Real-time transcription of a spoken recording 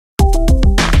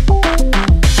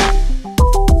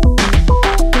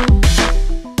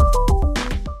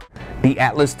The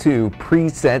Atlas II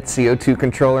preset CO2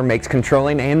 controller makes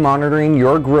controlling and monitoring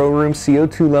your grow room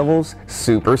CO2 levels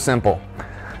super simple.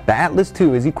 The Atlas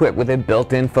II is equipped with a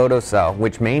built-in photocell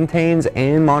which maintains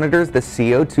and monitors the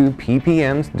CO2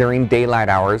 ppms during daylight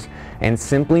hours and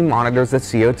simply monitors the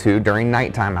CO2 during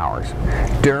nighttime hours.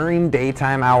 During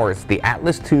daytime hours, the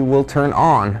Atlas II will turn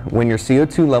on when your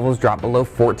CO2 levels drop below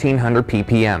 1400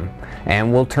 ppm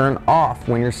and will turn off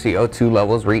when your CO2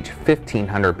 levels reach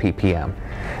 1500 ppm.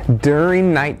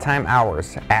 During nighttime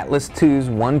hours, Atlas II's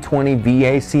 120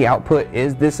 VAC output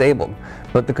is disabled,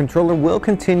 but the controller will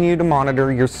continue to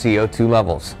monitor your CO2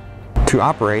 levels. To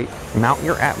operate, mount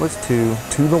your Atlas II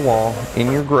to the wall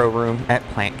in your grow room at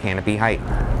plant canopy height.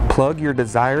 Plug your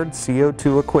desired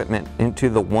CO2 equipment into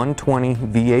the 120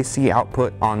 VAC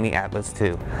output on the Atlas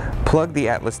II. Plug the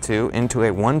Atlas II into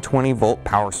a 120 volt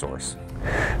power source.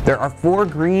 There are 4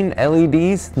 green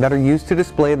LEDs that are used to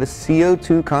display the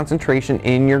CO2 concentration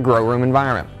in your grow room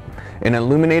environment. An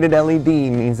illuminated LED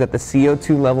means that the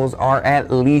CO2 levels are at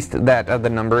least that of the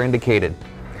number indicated.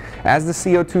 As the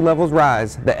CO2 levels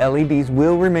rise, the LEDs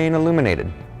will remain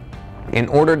illuminated. In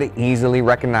order to easily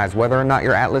recognize whether or not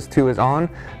your Atlas II is on,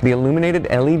 the illuminated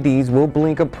LEDs will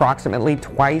blink approximately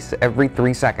twice every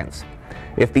 3 seconds.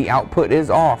 If the output is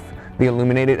off, the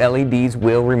illuminated LEDs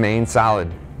will remain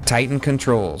solid. Titan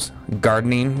Controls,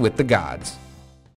 gardening with the gods.